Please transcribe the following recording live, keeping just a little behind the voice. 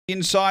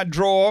inside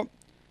draw.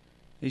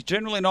 He's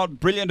generally not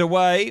brilliant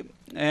away,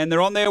 and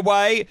they're on their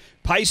way.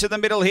 Pace in the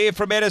middle here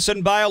from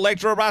Edison Bale.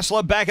 Electra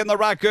Rustler back in the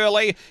ruck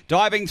early.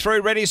 Diving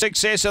through, Ready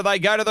Successor. They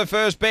go to the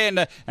first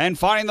bend and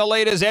finding the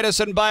leaders.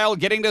 Edison Bale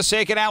getting to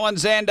second.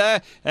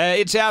 Alexander.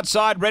 It's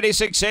outside. Ready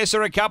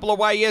Successor a couple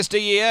away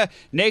yesteryear.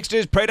 Next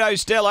is Preto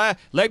Stella.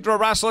 Electra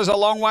Rustler's a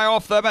long way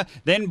off them.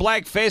 Then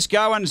Black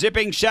Fesco and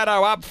Zipping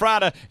Shadow up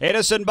front.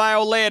 Edison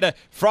Bale led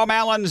from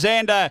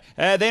Alexander.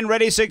 Then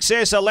Ready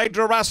Successor.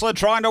 Electra Rustler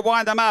trying to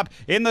wind them up.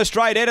 In the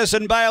straight,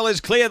 Edison Bale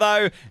is clear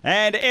though.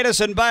 And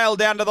Edison Bale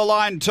down to the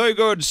line. Too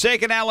good.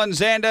 Second,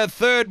 Alexander.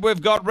 Third,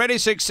 we've got Ready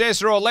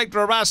Successor or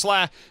Electra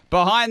Rustler.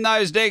 Behind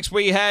those decks,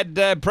 we had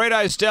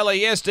Preto Stella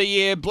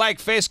yesteryear. Black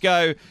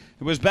Fesco,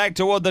 who was back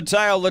toward the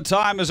tail. The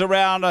time is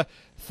around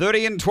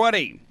 30 and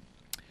 20.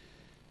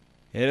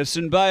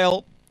 Edison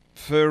Bale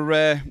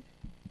for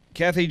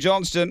Kathy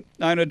Johnston,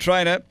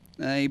 owner-trainer.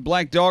 A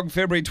black dog,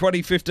 February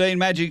 2015,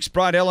 Magic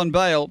Sprite Ellen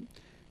Bale.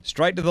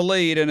 Straight to the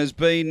lead and has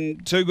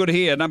been too good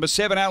here. Number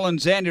 7,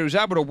 Alexander, is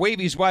able to weave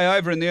his way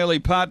over in the early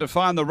part to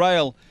find the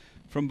rail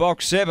from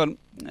box 7,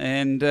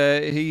 and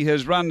he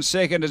has run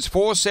second. It's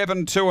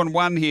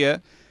 4-7-2-1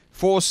 here.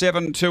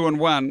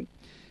 4-7-2-1.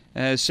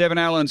 7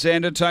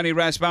 Alexander, Tony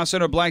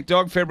Rasmussen, a black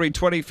dog, February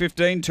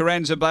 2015,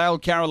 Taranza Bale,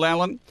 Carol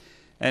Allen.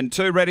 And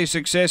 2 Ready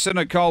Successor,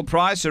 Nicole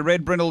Price, a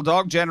red brindle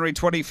dog, January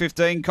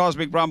 2015,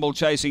 Cosmic Rumble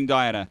chasing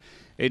Diana.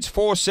 It's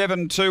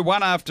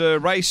 4-7-2-1 after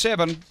race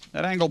 7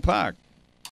 at Angle Park.